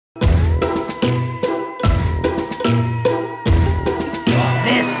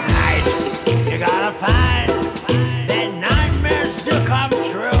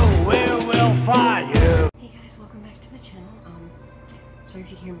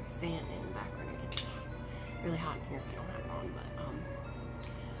fan in the background. It gets really hot in here if I don't have it on, but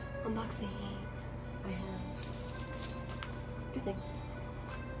unboxing. I have 2 things.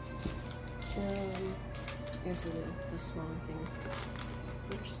 Here's the smaller thing.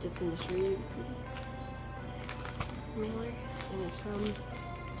 First, it's in this really pretty mailer, and it's from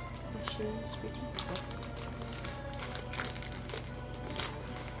Bastain Boutique. So.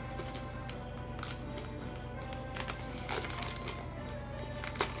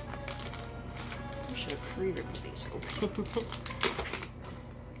 I should have pre-ripped these open.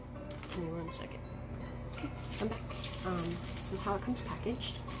 Give me 1 second. Okay, I'm back. This is how it comes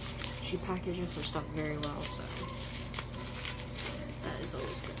packaged. She packages her stuff very well, so that is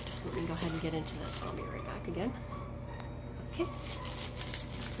always good. Let me go ahead and get into this. I'll be right back again. Okay.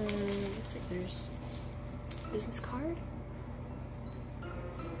 Looks like there's a business card.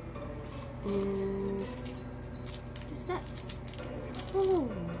 What is this? Oh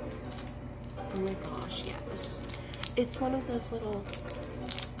my gosh, yeah. It's one of those little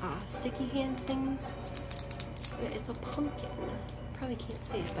sticky hand things. It's a pumpkin. Probably can't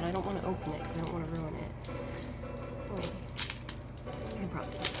see it, but I don't want to open it because I don't want to ruin it. Wait. I can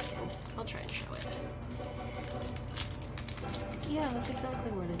probably do that again. I'll try and show it. Yeah, that's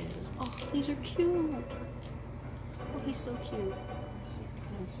exactly what it is. Oh, these are cute. Oh, he's so cute. Let's see if I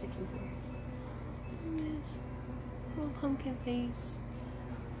can unstick him here. Look at this. Little pumpkin face.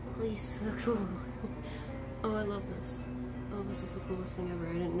 Oh, he's so cool. Oh, I love this. Oh, this is the coolest thing ever.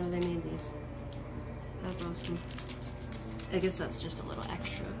 I didn't know they made these. That's awesome. I guess that's just a little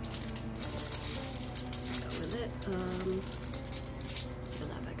extra. Let's go with it. Fill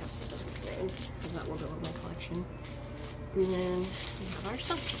that back up so it doesn't rain, because that will go in my collection. And then we have our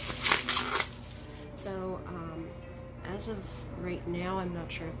stuff. So, as of right now, I'm not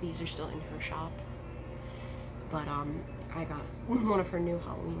sure if these are still in her shop, but I got one of her new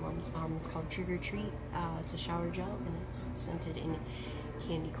Halloween ones. It's called Trick or Treat. It's a shower gel, and it's scented in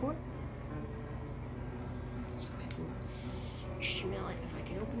candy corn. Smell it if I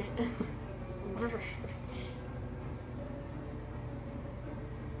can open it.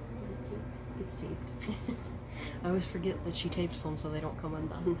 Is it taped? It's taped. I always forget that she tapes them so they don't come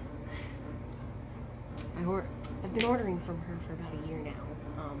undone. I've been ordering from her for about a year now.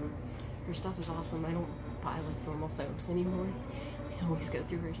 Her stuff is awesome. I don't buy like normal soaps anymore. I always go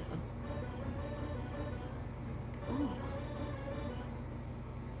through her stuff.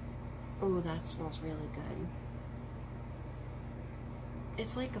 Oh, that smells really good.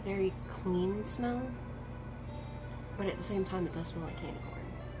 It's like a very clean smell, but at the same time it does smell like candy corn.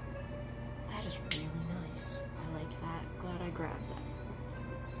 That is really nice. I like that. Glad I grabbed that.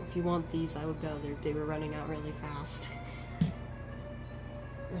 If you want these, I would go. They were running out really fast.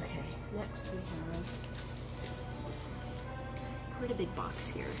 Okay, next we have quite a big box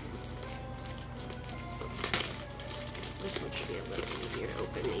here. This one should be a little easier to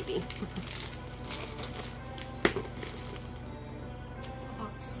open, maybe.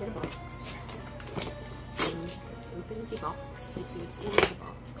 In a box. And let's open the box and see what's in the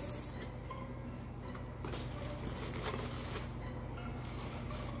box.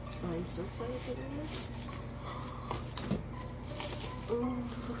 I'm so excited for this. Ooh.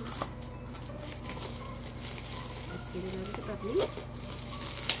 Let's get it out of the bubbly.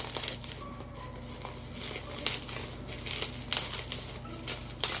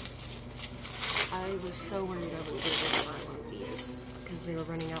 I was so worried I wouldn't be able to buy one of these because they were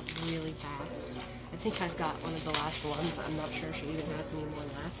running out really fast. I think I've got one of the last ones. I'm not sure she even has any more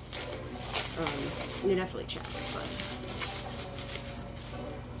left. You definitely check, but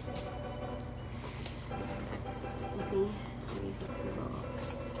let me rehook the box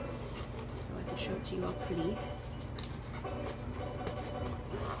so I can show it to you all pretty.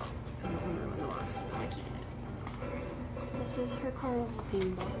 I don't remember when the box, but I keep it. This is her carnival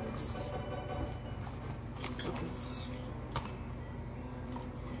theme box. So it's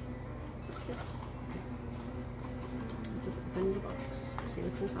this. Just open the box, see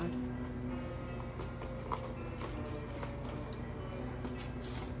what's inside.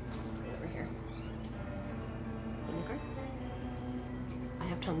 Over here. Vinegar. I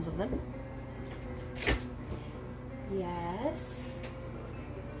have tons of them. Yes.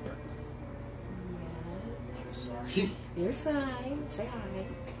 I'm sorry. You're fine. Say hi.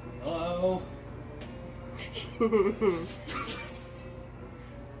 Hello.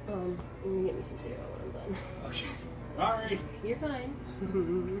 Let me get me some cereal when I'm done. Okay. Sorry. You're fine.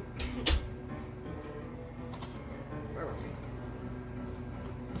 Where were we?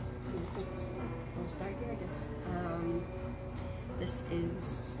 We'll start here, I guess. This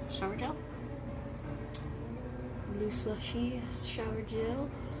is shower gel. blue slushy shower gel.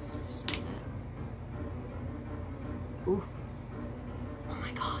 Smell that. Ooh. Oh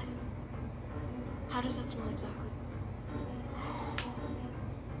my god. How does that smell exactly?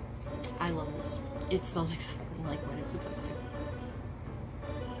 I love this. It smells exactly like what it's supposed to.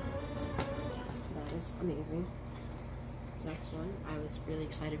 That is amazing. Next one, I was really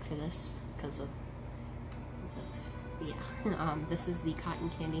excited for this because of this is the cotton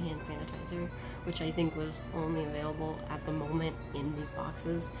candy hand sanitizer, which I think was only available at the moment in these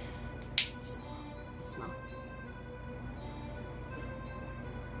boxes. So, smell.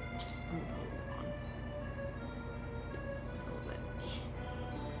 I'm gonna put it on a little bit.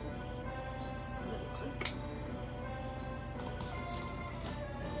 That's what it looks like.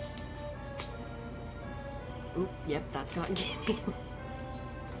 Oop, yep, that's cotton candy.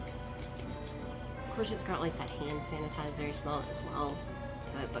 Of course, it's got like that hand sanitizer smell as well,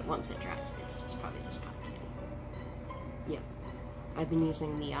 but once it dries, it's just probably just cotton candy. Yep, I've been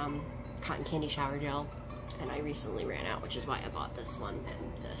using the cotton candy shower gel, and I recently ran out, which is why I bought this one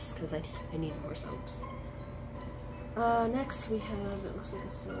and this, because I needed more soaps. Next we have, it looks like a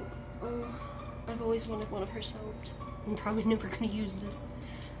soap. I've always wanted one of her soaps. I'm probably never going to use this.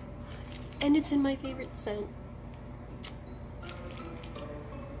 And it's in my favorite scent.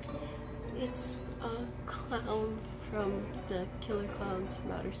 It's a clown from the Killer Clowns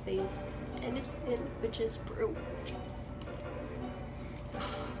from Outer Space, and it's in Witch's Brew.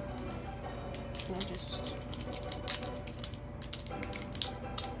 Can I just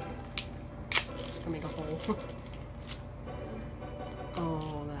gonna make a hole?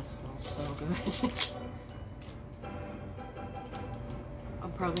 Oh, that smells so good.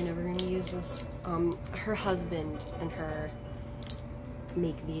 I'm probably never gonna use this. Her husband and her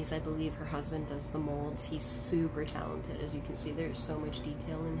make these. I believe her husband does the molds. He's super talented. As you can see, there's so much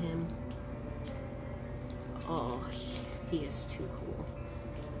detail in him. Oh, he is too cool.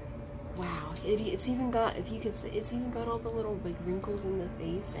 Wow, it's even got, if you could see, it's even got all the little like wrinkles in the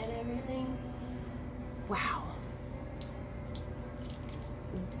face and everything. Wow.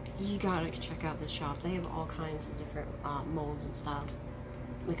 You gotta check out this shop. They have all kinds of different molds and stuff.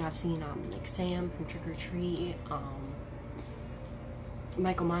 Like I've seen like Sam from Trick or Treat,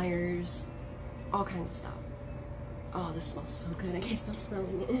 Michael Myers, all kinds of stuff. Oh, this smells so good. I can't stop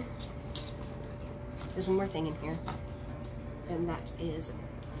smelling it. There's one more thing in here, and that is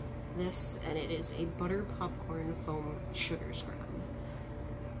this, and it is a butter popcorn foam sugar scrub.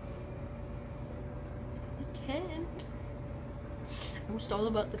 The tent. I'm just all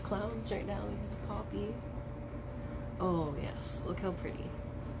about the clowns right now. Here's a Poppy. Oh yes, look how pretty.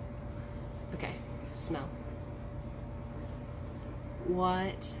 Okay, smell.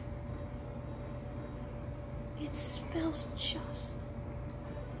 What? It smells just...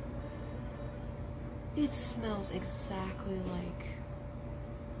 It smells exactly like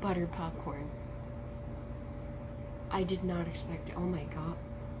buttered popcorn. I did not expect it. Oh my god.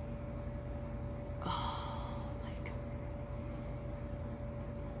 Oh my god.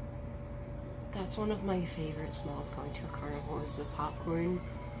 That's one of my favorite smells going to a carnival, is the popcorn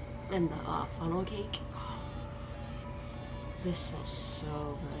and the funnel cake. Oh, this smells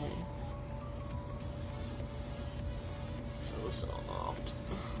so good. So soft.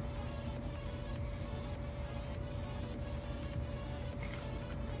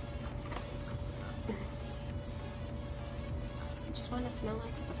 I just want to smell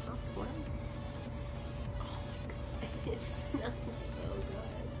like the popcorn. Oh my god, it smells so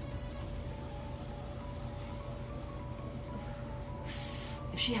good.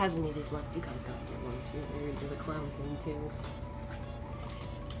 If she has any of these left, you guys gotta get one too. We're gonna do the clown thing too.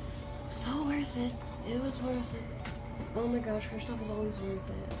 So worth it. It was worth it. Oh my gosh, her stuff is always worth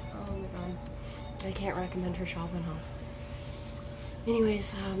it. Oh my god. I can't recommend her shop enough.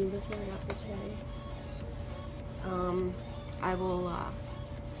 Anyways, that's all I got for today. I will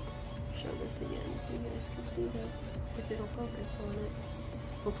show this again so you guys can see that, if it'll focus on it.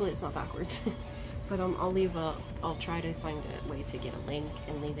 Hopefully it's not backwards. But I'll try to find a way to get a link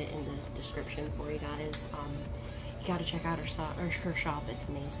and leave it in the description for you guys. You gotta check out her shop, it's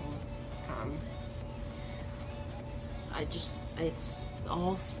amazing. It's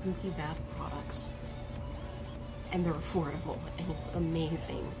all spooky bath products, and they're affordable, and it's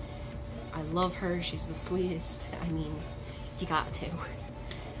amazing. I love her, she's the sweetest. I mean, you got to.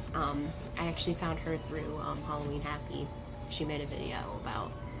 I actually found her through Halloween Happy. She made a video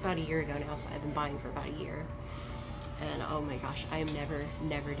about a year ago now, so I've been buying for about a year. And oh my gosh, I am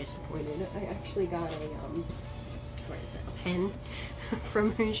never disappointed. I actually got a pen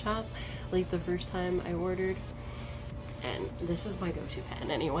from her shop, like the first time I ordered. And this is my go-to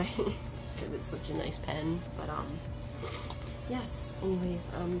pen anyway, because it's such a nice pen. But yes, anyways,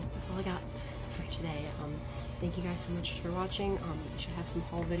 that's all I got for today. Thank you guys so much for watching. I should have some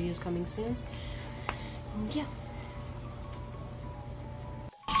haul videos coming soon. Yeah.